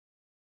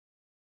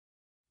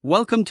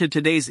Welcome to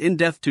today's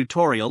in-depth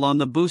tutorial on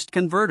the boost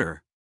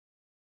converter.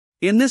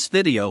 In this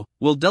video,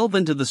 we'll delve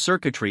into the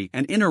circuitry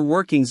and inner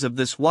workings of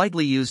this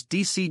widely used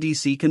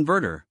DC-DC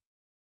converter.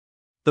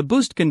 The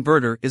boost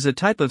converter is a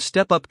type of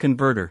step-up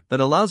converter that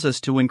allows us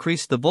to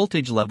increase the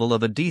voltage level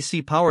of a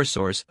DC power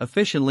source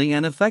efficiently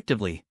and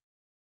effectively.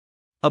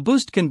 A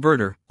boost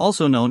converter,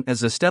 also known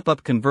as a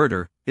step-up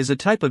converter, is a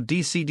type of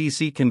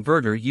DC-DC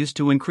converter used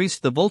to increase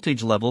the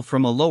voltage level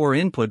from a lower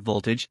input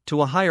voltage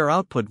to a higher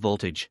output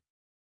voltage.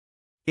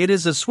 It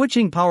is a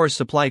switching power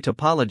supply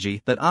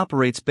topology that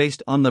operates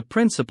based on the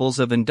principles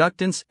of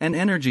inductance and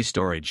energy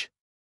storage.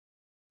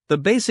 The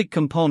basic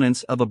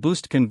components of a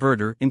boost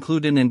converter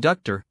include an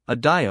inductor, a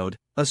diode,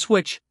 a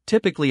switch,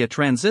 typically a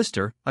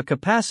transistor, a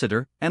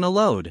capacitor, and a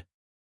load.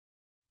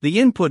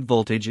 The input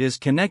voltage is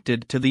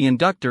connected to the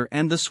inductor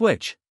and the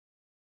switch.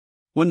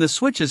 When the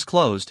switch is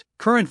closed,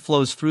 current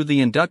flows through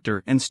the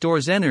inductor and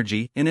stores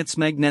energy in its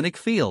magnetic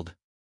field.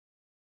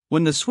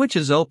 When the switch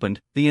is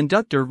opened, the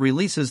inductor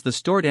releases the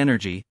stored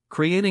energy,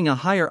 creating a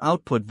higher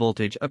output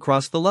voltage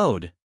across the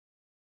load.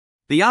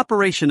 The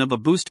operation of a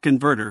boost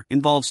converter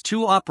involves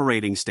two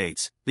operating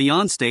states, the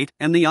on state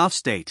and the off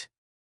state.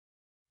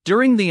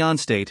 During the on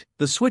state,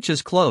 the switch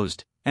is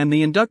closed, and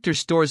the inductor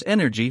stores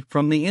energy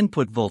from the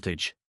input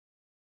voltage.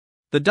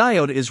 The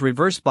diode is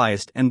reverse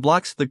biased and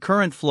blocks the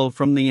current flow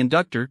from the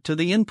inductor to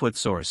the input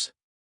source.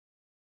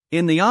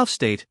 In the off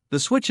state,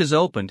 the switch is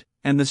opened,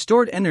 and the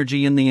stored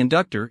energy in the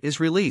inductor is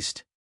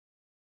released.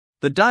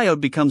 The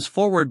diode becomes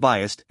forward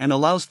biased and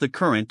allows the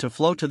current to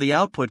flow to the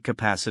output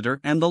capacitor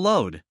and the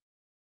load.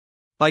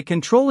 By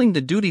controlling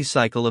the duty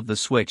cycle of the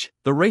switch,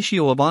 the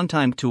ratio of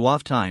on-time to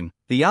off-time,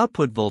 the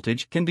output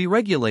voltage can be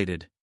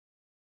regulated.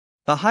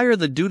 The higher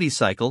the duty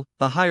cycle,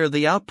 the higher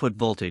the output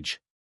voltage.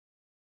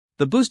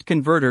 The boost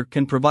converter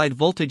can provide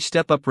voltage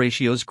step-up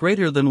ratios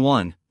greater than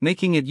 1,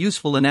 making it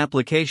useful in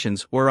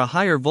applications where a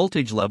higher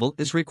voltage level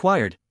is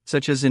required,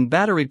 such as in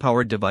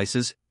battery-powered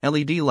devices,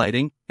 LED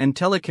lighting, and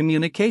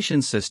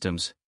telecommunications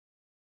systems.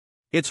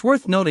 It's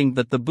worth noting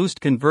that the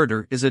boost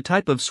converter is a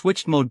type of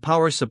switched-mode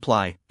power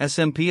supply,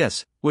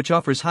 SMPS, which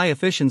offers high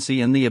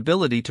efficiency and the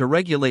ability to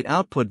regulate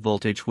output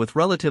voltage with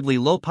relatively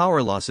low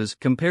power losses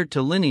compared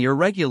to linear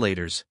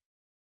regulators.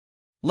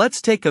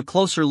 Let's take a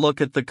closer look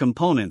at the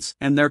components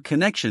and their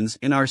connections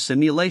in our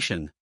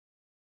simulation.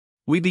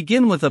 We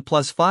begin with a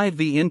plus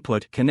 5V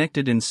input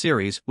connected in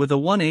series with a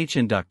 1H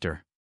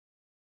inductor.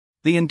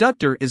 The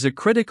inductor is a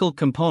critical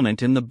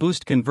component in the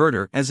boost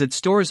converter as it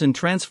stores and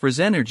transfers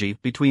energy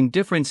between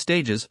different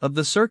stages of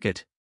the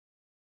circuit.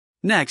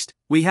 Next,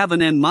 we have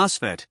an N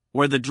MOSFET,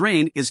 where the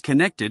drain is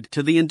connected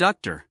to the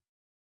inductor.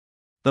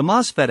 The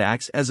MOSFET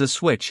acts as a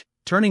switch,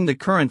 turning the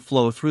current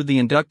flow through the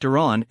inductor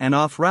on and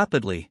off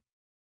rapidly.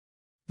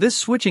 This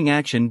switching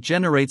action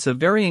generates a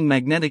varying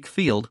magnetic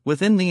field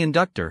within the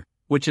inductor,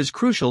 which is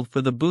crucial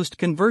for the boost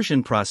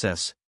conversion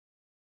process.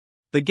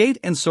 The gate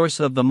and source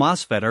of the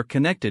MOSFET are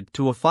connected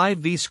to a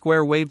 5V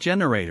square wave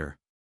generator.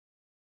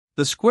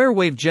 The square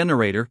wave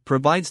generator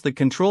provides the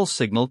control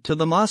signal to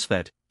the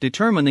MOSFET,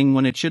 determining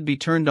when it should be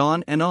turned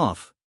on and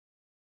off.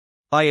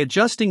 By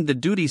adjusting the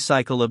duty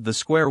cycle of the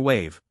square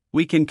wave,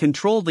 we can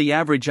control the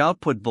average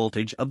output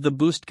voltage of the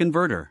boost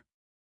converter.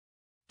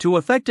 To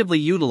effectively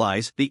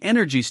utilize the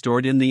energy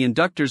stored in the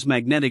inductor's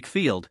magnetic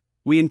field,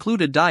 we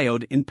include a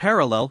diode in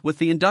parallel with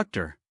the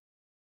inductor.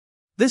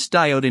 This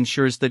diode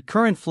ensures that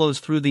current flows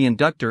through the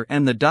inductor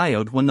and the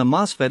diode when the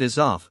MOSFET is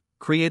off,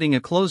 creating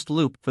a closed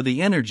loop for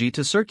the energy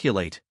to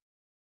circulate.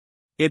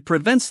 It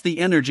prevents the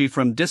energy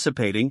from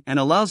dissipating and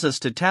allows us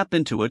to tap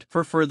into it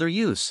for further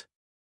use.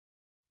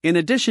 In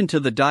addition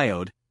to the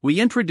diode, we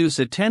introduce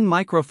a 10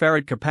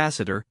 microfarad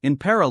capacitor in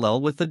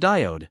parallel with the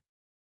diode.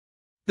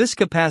 This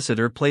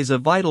capacitor plays a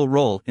vital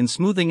role in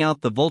smoothing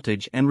out the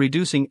voltage and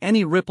reducing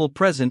any ripple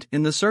present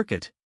in the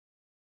circuit.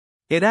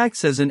 It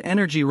acts as an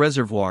energy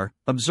reservoir,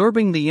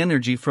 absorbing the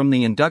energy from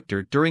the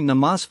inductor during the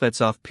MOSFET's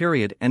off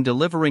period and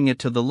delivering it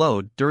to the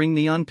load during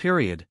the on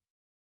period.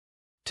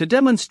 To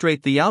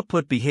demonstrate the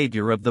output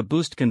behavior of the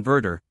boost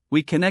converter,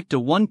 we connect a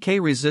 1K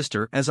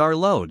resistor as our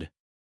load.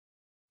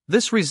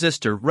 This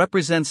resistor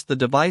represents the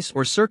device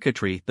or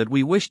circuitry that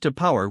we wish to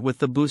power with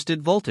the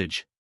boosted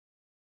voltage.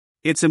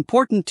 It's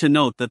important to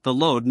note that the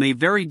load may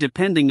vary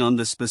depending on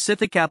the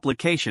specific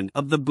application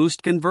of the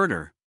boost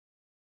converter.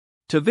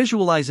 To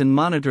visualize and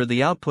monitor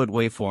the output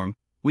waveform,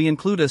 we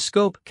include a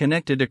scope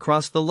connected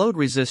across the load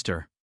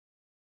resistor.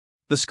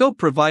 The scope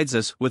provides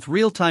us with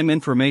real-time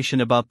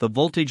information about the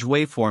voltage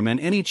waveform and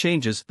any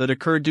changes that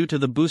occur due to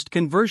the boost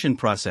conversion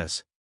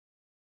process.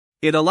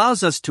 It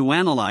allows us to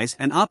analyze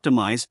and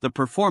optimize the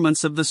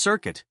performance of the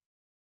circuit.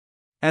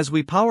 As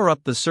we power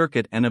up the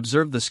circuit and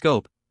observe the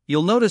scope,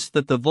 you'll notice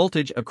that the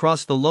voltage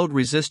across the load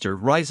resistor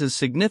rises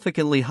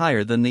significantly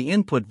higher than the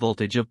input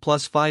voltage of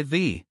plus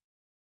 5V.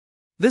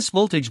 This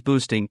voltage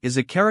boosting is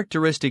a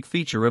characteristic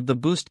feature of the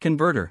boost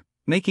converter,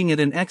 making it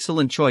an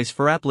excellent choice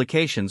for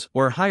applications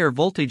where higher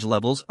voltage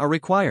levels are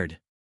required.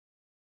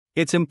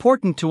 It's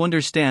important to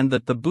understand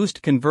that the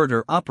boost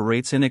converter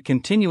operates in a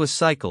continuous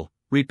cycle,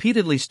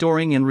 repeatedly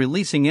storing and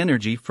releasing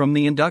energy from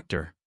the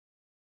inductor.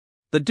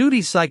 The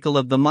duty cycle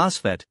of the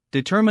MOSFET,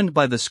 determined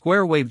by the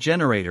square wave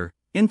generator,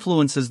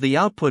 influences the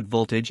output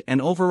voltage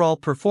and overall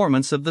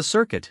performance of the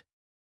circuit.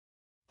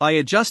 By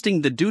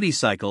adjusting the duty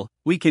cycle,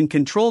 we can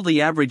control the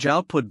average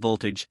output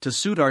voltage to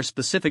suit our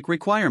specific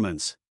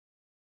requirements.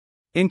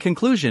 In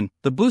conclusion,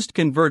 the boost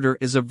converter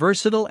is a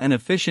versatile and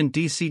efficient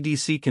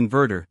DC-DC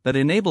converter that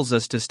enables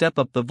us to step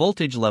up the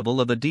voltage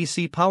level of a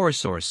DC power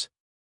source.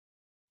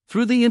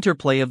 Through the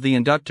interplay of the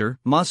inductor,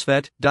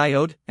 MOSFET,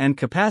 diode, and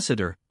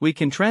capacitor, we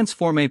can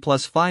transform a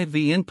plus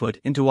 5V input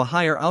into a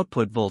higher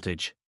output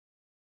voltage.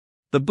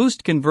 The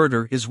boost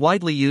converter is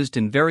widely used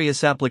in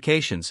various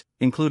applications,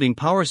 including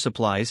power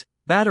supplies,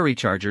 battery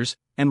chargers,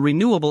 and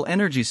renewable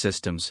energy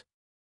systems.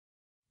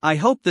 I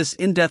hope this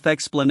in-depth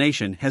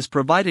explanation has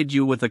provided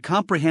you with a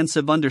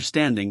comprehensive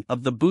understanding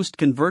of the boost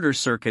converter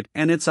circuit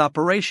and its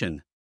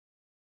operation.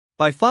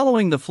 By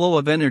following the flow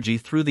of energy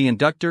through the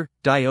inductor,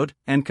 diode,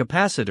 and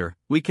capacitor,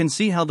 we can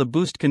see how the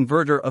boost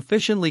converter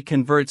efficiently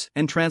converts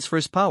and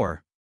transfers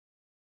power.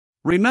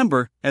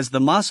 Remember, as the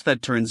MOSFET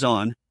turns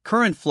on,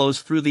 current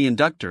flows through the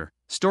inductor,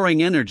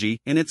 storing energy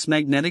in its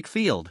magnetic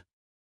field.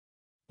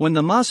 When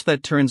the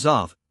MOSFET turns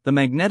off, the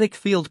magnetic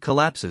field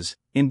collapses,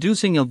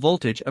 inducing a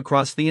voltage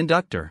across the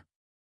inductor.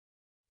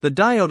 The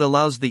diode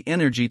allows the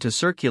energy to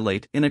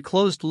circulate in a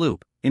closed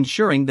loop,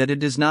 ensuring that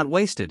it is not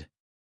wasted.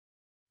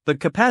 The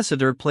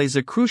capacitor plays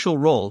a crucial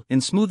role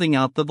in smoothing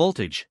out the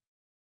voltage.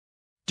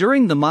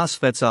 During the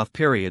MOSFET's off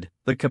period,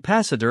 the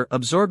capacitor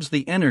absorbs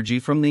the energy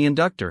from the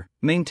inductor,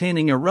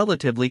 maintaining a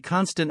relatively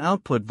constant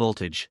output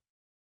voltage.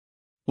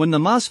 When the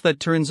MOSFET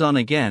turns on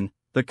again,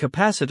 the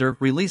capacitor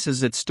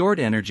releases its stored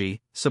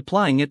energy,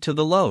 supplying it to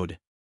the load.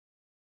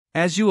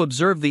 As you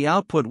observe the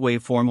output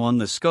waveform on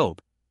the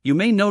scope, you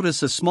may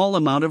notice a small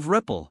amount of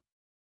ripple.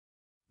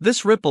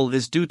 This ripple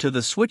is due to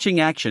the switching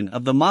action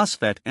of the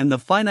MOSFET and the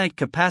finite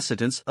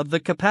capacitance of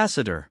the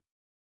capacitor.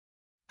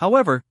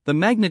 However, the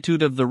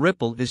magnitude of the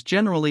ripple is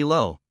generally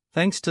low,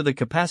 thanks to the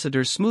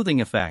capacitor's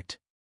smoothing effect.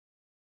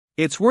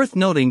 It's worth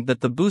noting that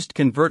the boost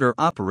converter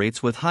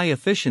operates with high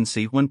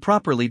efficiency when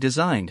properly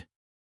designed.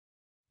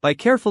 By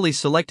carefully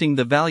selecting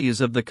the values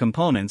of the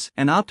components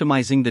and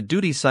optimizing the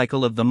duty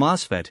cycle of the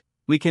MOSFET,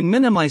 we can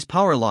minimize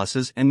power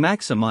losses and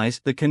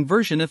maximize the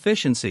conversion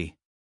efficiency.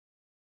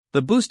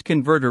 The boost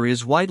converter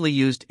is widely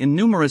used in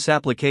numerous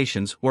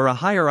applications where a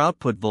higher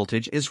output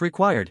voltage is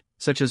required,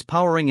 such as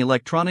powering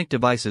electronic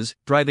devices,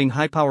 driving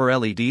high-power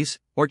LEDs,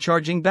 or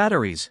charging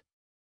batteries.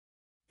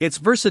 Its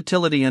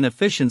versatility and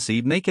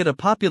efficiency make it a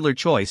popular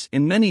choice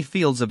in many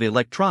fields of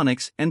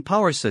electronics and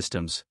power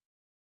systems.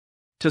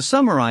 To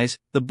summarize,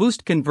 the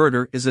boost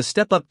converter is a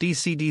step-up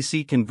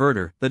DC-DC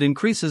converter that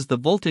increases the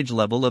voltage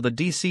level of a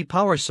DC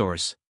power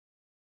source.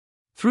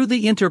 Through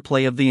the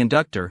interplay of the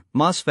inductor,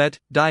 MOSFET,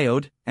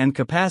 diode, and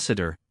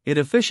capacitor, it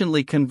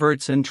efficiently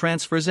converts and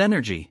transfers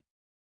energy.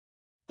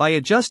 By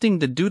adjusting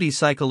the duty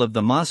cycle of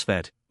the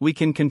MOSFET, we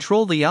can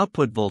control the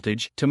output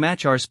voltage to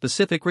match our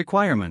specific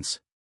requirements.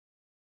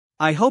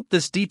 I hope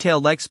this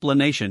detailed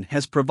explanation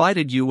has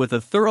provided you with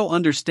a thorough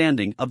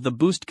understanding of the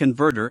boost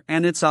converter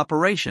and its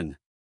operation.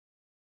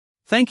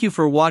 Thank you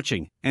for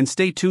watching, and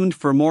stay tuned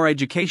for more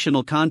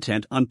educational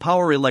content on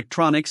power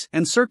electronics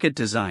and circuit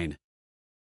design.